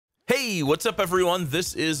Hey, what's up everyone?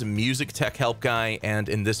 This is MusicTechHelpGuy, and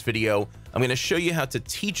in this video, I'm going to show you how to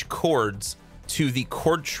teach chords to the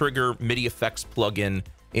Chord Trigger MIDI FX plugin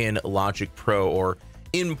in Logic Pro, or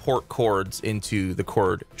import chords into the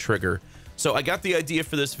Chord Trigger. So I got the idea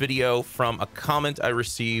for this video from a comment I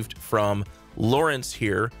received from Lawrence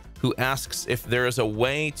here, who asks if there is a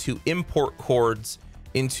way to import chords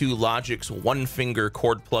into Logic's one-finger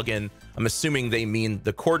chord plugin. I'm assuming they mean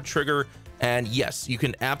the Chord Trigger. And yes, you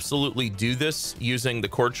can absolutely do this using the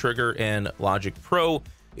Chord Trigger in Logic Pro.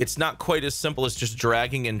 It's not quite as simple as just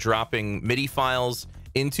dragging and dropping MIDI files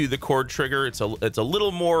into the Chord Trigger. It's a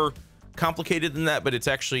little more complicated than that, but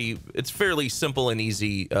it's fairly simple and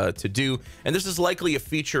easy to do. And this is likely a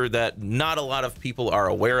feature that not a lot of people are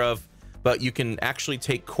aware of, but you can actually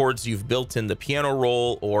take chords you've built in the piano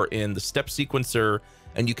roll or in the step sequencer,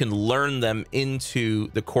 and you can learn them into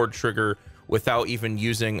the Chord Trigger without even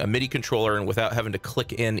using a MIDI controller and without having to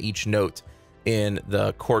click in each note in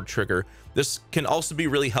the Chord Trigger. This can also be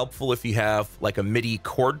really helpful if you have like a MIDI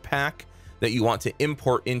chord pack that you want to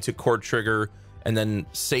import into Chord Trigger and then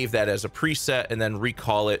save that as a preset and then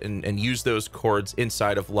recall it and use those chords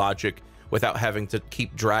inside of Logic without having to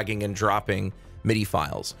keep dragging and dropping MIDI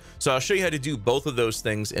files. So I'll show you how to do both of those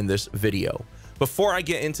things in this video. Before I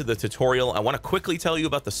get into the tutorial, I want to quickly tell you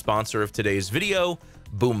about the sponsor of today's video,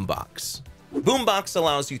 Boombox. Boombox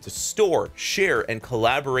allows you to store, share, and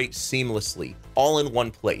collaborate seamlessly, all in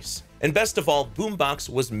one place. And best of all, Boombox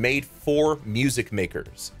was made for music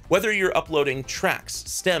makers. Whether you're uploading tracks,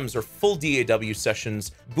 stems, or full DAW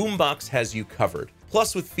sessions, Boombox has you covered.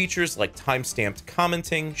 Plus, with features like time-stamped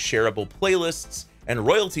commenting, shareable playlists, and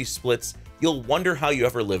royalty splits, you'll wonder how you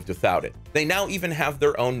ever lived without it. They now even have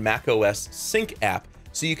their own macOS Sync app,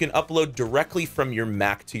 so you can upload directly from your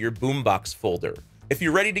Mac to your Boombox folder. If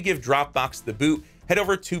you're ready to give Dropbox the boot, head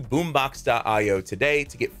over to boombox.io today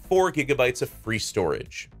to get 4 GB of free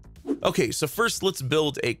storage. Okay, so first let's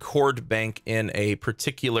build a chord bank in a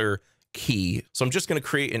particular key. So I'm just going to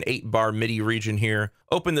create an 8-bar MIDI region here,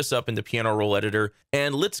 open this up into Piano Roll Editor,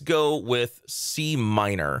 and let's go with C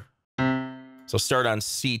minor. So start on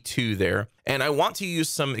C2 there. And I want to use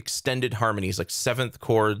some extended harmonies, like 7th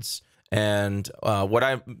chords, and what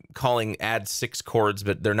I'm calling add 6 chords,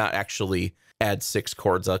 but they're not actually add 6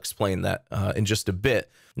 chords. I'll explain that in just a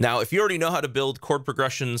bit. Now, if you already know how to build chord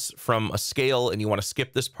progressions from a scale and you want to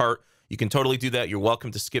skip this part, you can totally do that. You're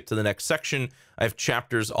welcome to skip to the next section. I have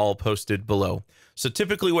chapters all posted below. So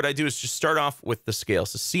typically what I do is just start off with the scale.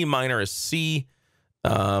 So C minor is C,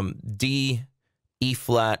 D, E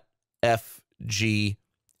flat, F, G,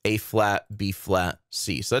 A flat, B flat,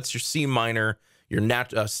 C. So that's your C minor, your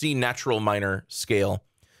C natural minor scale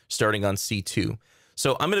starting on C2.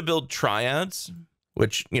 So I'm going to build triads,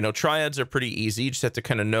 which, triads are pretty easy. You just have to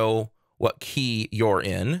kind of know what key you're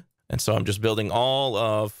in. And so I'm just building all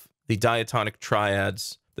of the diatonic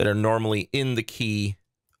triads that are normally in the key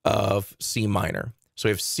of C minor. So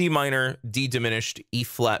we have C minor, D diminished, E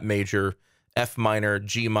flat major, F minor,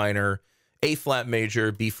 G minor, A flat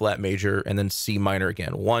major, B flat major, and then C minor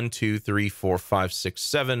again. 1, 2, 3, 4, 5, 6,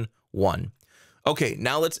 7, 1. Okay,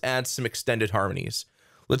 now let's add some extended harmonies.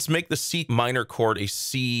 Let's make the C minor chord a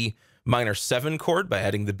C minor 7 chord by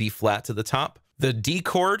adding the B flat to the top. The D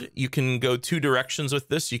chord, you can go 2 directions with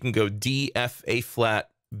this. You can go D, F, A flat,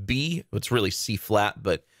 B. It's really C flat,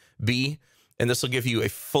 but B. And this will give you a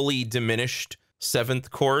fully diminished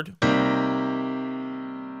 7th chord.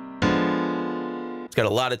 It's got a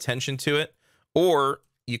lot of tension to it. Or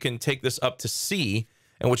you can take this up to C,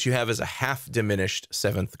 and what you have is a half diminished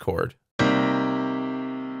 7th chord.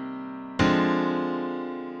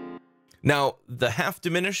 Now, the half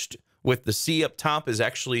diminished with the C up top is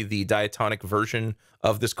actually the diatonic version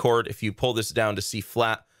of this chord. If you pull this down to C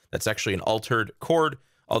flat, that's actually an altered chord,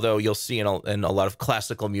 although you'll see in a lot of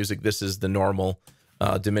classical music, this is the normal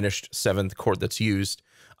diminished 7th chord that's used.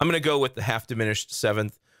 I'm going to go with the half diminished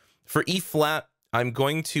 7th. For E flat, I'm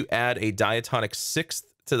going to add a diatonic 6th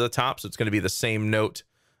to the top, so it's going to be the same note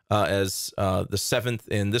as the 7th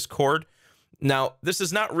in this chord. Now, this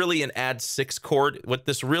is not really an add 6 chord. What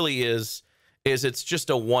this really is it's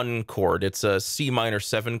just a 1 chord. It's a C minor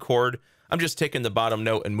 7 chord. I'm just taking the bottom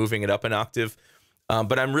note and moving it up an octave,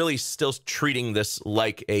 but I'm really still treating this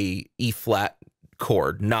like a E flat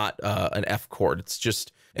chord, not an F chord. It's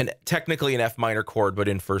just technically an F minor chord, but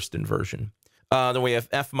in first inversion. Then we have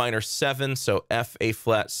F minor 7, so F, A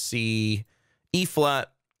flat, C, E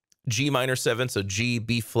flat, G minor 7, so G,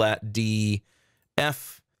 B flat, D,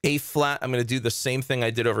 F, A flat. I'm going to do the same thing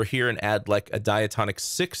I did over here and add like a diatonic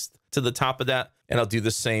 6th to the top of that. And I'll do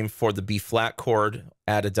the same for the B flat chord,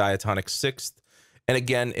 add a diatonic 6th. And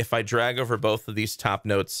again, if I drag over both of these top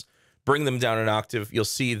notes, bring them down an octave, you'll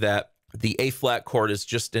see that the A flat chord is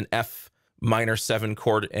just an F minor 7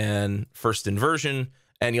 chord in first inversion.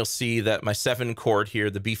 And you'll see that my 7 chord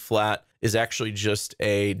here, the B flat, is actually just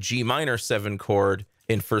a G minor 7 chord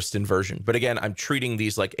in first inversion. But again, I'm treating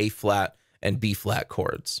these like A flat and B flat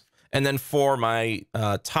chords. And then for my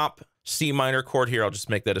top C minor chord here, I'll just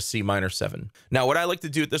make that a C minor 7. Now, what I like to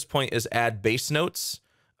do at this point is add bass notes.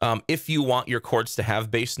 If you want your chords to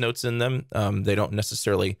have bass notes in them, they don't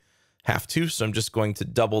necessarily have to. So I'm just going to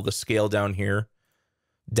double the scale down here,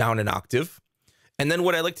 down an octave. And then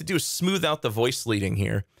what I like to do is smooth out the voice leading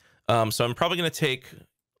here. So I'm probably going to take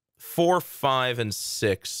 4, 5, and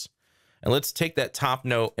 6. And let's take that top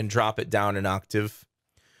note and drop it down an octave.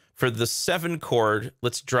 For the 7 chord,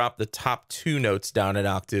 let's drop the top 2 notes down an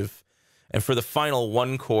octave. And for the final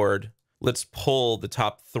 1 chord, let's pull the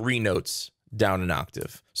top 3 notes down an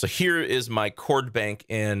octave. So here is my chord bank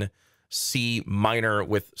in C minor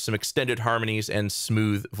with some extended harmonies and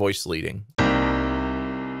smooth voice leading.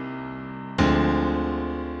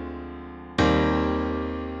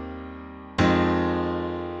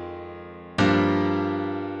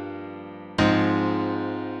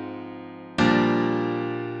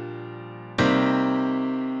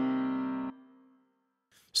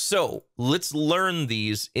 So let's learn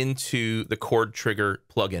these into the Chord Trigger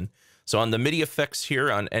plugin. So on the MIDI effects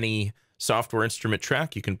here on any software instrument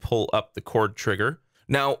track, you can pull up the Chord Trigger.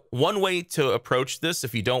 Now, one way to approach this,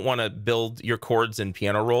 if you don't want to build your chords in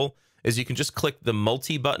piano roll, is you can just click the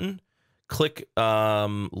multi button, click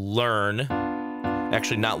learn.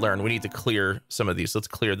 Actually, not learn. We need to clear some of these. Let's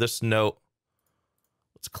clear this note.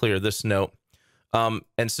 Let's clear this note.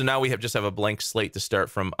 And so now we just have a blank slate to start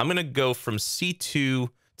from. I'm going to go from C2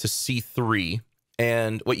 to C3.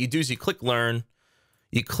 And what you do is you click learn,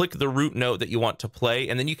 you click the root note that you want to play,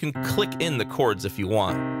 and then you can click in the chords if you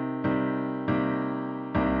want.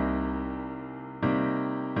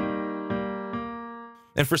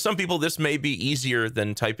 And for some people, this may be easier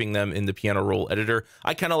than typing them in the piano roll editor.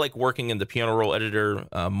 I kind of like working in the piano roll editor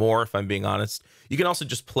more, if I'm being honest. You can also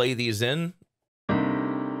just play these in,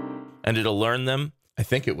 and it'll learn them. I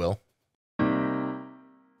think it will.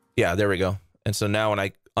 Yeah, there we go. And so now when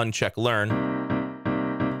I uncheck learn,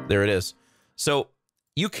 there it is. So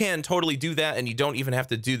you can totally do that, and you don't even have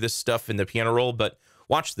to do this stuff in the piano roll, but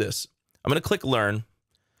watch this. I'm going to click learn. I'm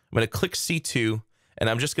going to click C2, and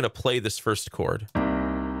I'm just going to play this first chord.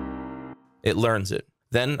 It learns it.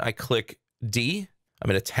 Then I click D. I'm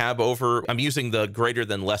going to tab over. I'm using the greater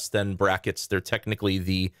than, less than brackets. They're technically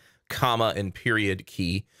the comma and period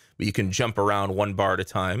key, but you can jump around one bar at a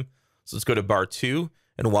time. So let's go to bar 2,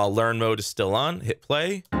 and while learn mode is still on, hit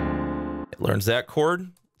play. It learns that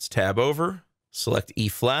chord. Let's tab over. Select E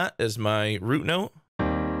flat as my root note.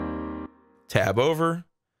 Tab over.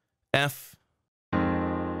 F.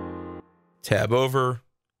 Tab over.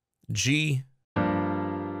 G.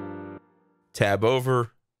 Tab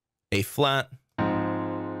over. A flat.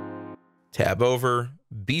 Tab over.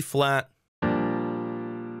 B flat.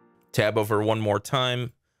 Tab over one more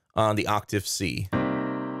time on the octave C.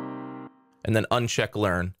 And then uncheck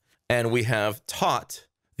learn. And we have taught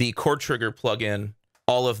the Chord Trigger plugin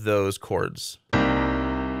all of those chords.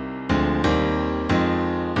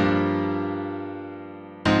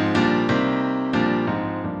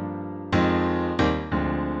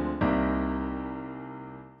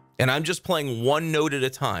 And I'm just playing one note at a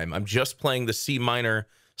time. I'm just playing the C minor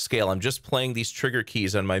scale. I'm just playing these trigger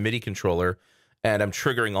keys on my MIDI controller, and I'm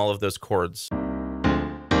triggering all of those chords.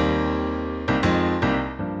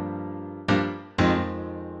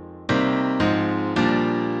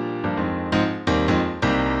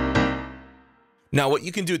 Now, what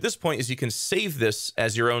you can do at this point is you can save this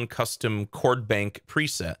as your own custom chord bank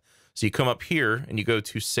preset. So you come up here and you go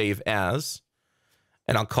to Save As,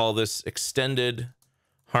 and I'll call this Extended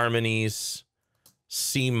Harmonies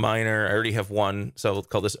C minor. I already have one, so I'll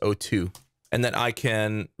call this O2. And then I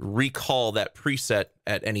can recall that preset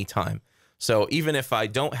at any time. So even if I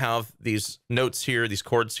don't have these notes here, these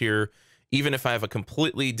chords here, even if I have a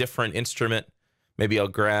completely different instrument, maybe I'll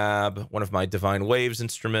grab one of my Divine Waves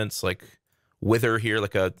instruments, like Wither here,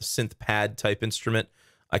 like a synth pad type instrument.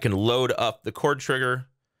 I can load up the chord trigger,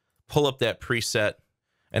 pull up that preset,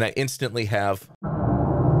 and I instantly have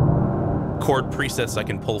chord presets I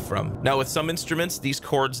can pull from. Now with some instruments, these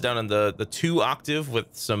chords down in the 2 octave with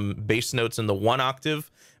some bass notes in the 1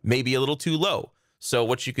 octave may be a little too low. So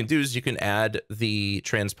what you can do is you can add the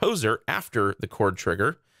transposer after the chord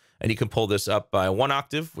trigger, and you can pull this up by 1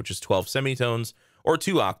 octave, which is 12 semitones, or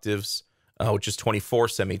 2 octaves, which is 24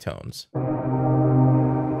 semitones.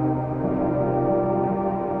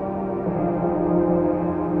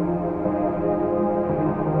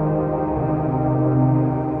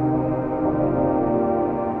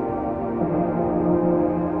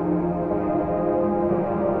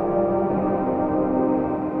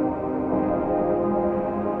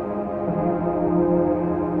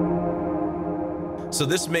 So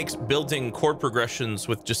this makes building chord progressions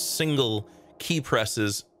with just single key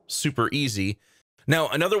presses super easy. Now,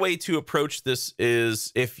 another way to approach this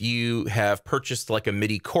is if you have purchased like a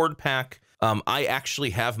MIDI chord pack. I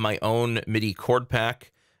actually have my own MIDI chord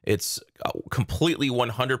pack. It's completely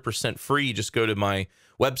 100% free. You just go to my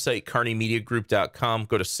website, carneymediagroup.com,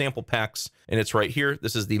 go to sample packs, and it's right here.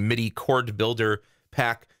 This is the MIDI chord builder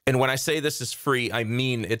pack. And when I say this is free, I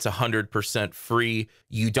mean it's 100% free.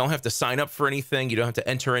 You don't have to sign up for anything. You don't have to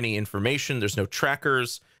enter any information. There's no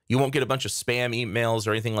trackers. You won't get a bunch of spam emails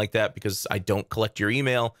or anything like that because I don't collect your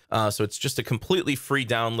email. So it's just a completely free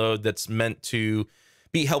download that's meant to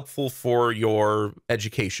be helpful for your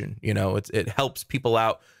education. You know, it helps people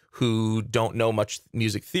out who don't know much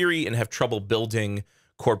music theory and have trouble building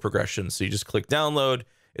chord progressions. So you just click download.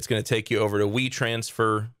 It's going to take you over to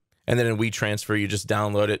WeTransfer. And then in WeTransfer, you just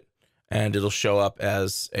download it and it'll show up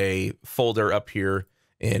as a folder up here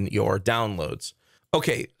in your downloads.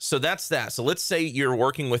 Okay, so that's that. So let's say you're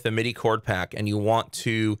working with a MIDI chord pack and you want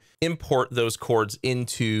to import those chords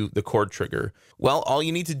into the chord trigger. Well, all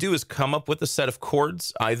you need to do is come up with a set of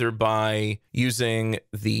chords, either by using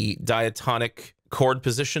the diatonic chord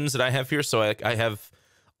positions that I have here. So I have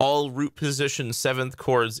all root position 7th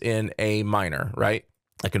chords in A minor, right?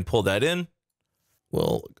 I can pull that in.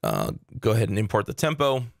 We'll go ahead and import the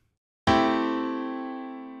tempo.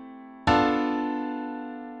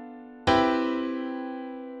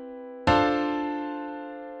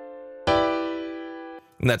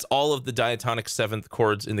 And that's all of the diatonic 7th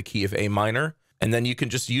chords in the key of A minor. And then you can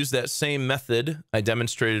just use that same method I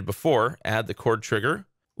demonstrated before, add the chord trigger.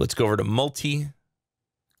 Let's go over to multi.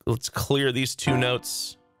 Let's clear these 2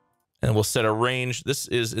 notes and we'll set a range. This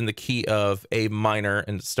is in the key of A minor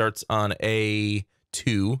and it starts on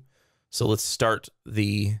A2. So let's start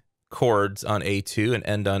the chords on A2 and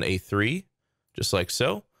end on A3, just like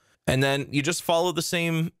so. And then you just follow the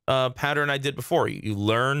same pattern I did before. You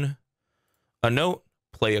learn a note,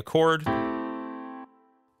 play a chord,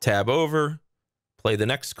 tab over, play the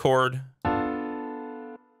next chord,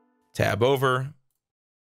 tab over.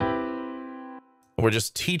 We're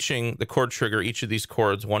just teaching the chord trigger each of these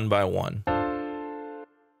chords one by one.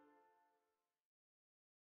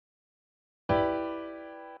 Let's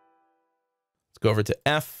go over to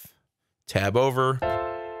F, tab over,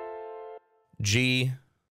 G,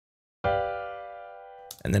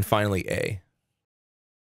 and then finally A.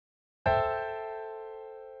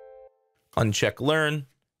 Uncheck learn.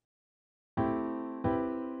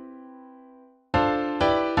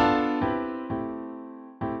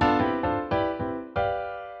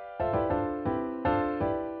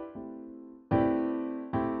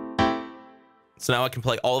 So now I can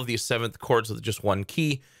play all of these 7th chords with just one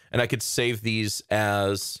key, and I could save these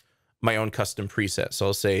as my own custom preset. So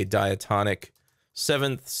I'll say diatonic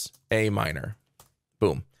 7ths, A minor.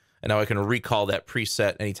 Boom. And now I can recall that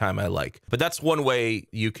preset anytime I like. But that's one way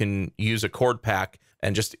you can use a chord pack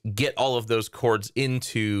and just get all of those chords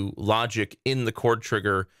into Logic in the chord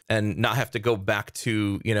trigger and not have to go back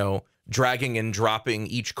to, you know, dragging and dropping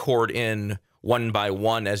each chord in one by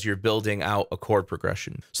one as you're building out a chord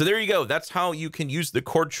progression. So there you go. That's how you can use the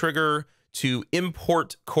chord trigger to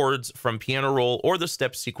import chords from Piano Roll or the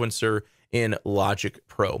step sequencer in Logic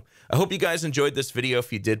Pro. I hope you guys enjoyed this video.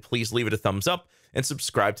 If you did, please leave it a thumbs up and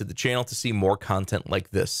subscribe to the channel to see more content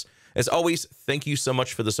like this. As always, thank you so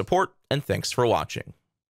much for the support and thanks for watching.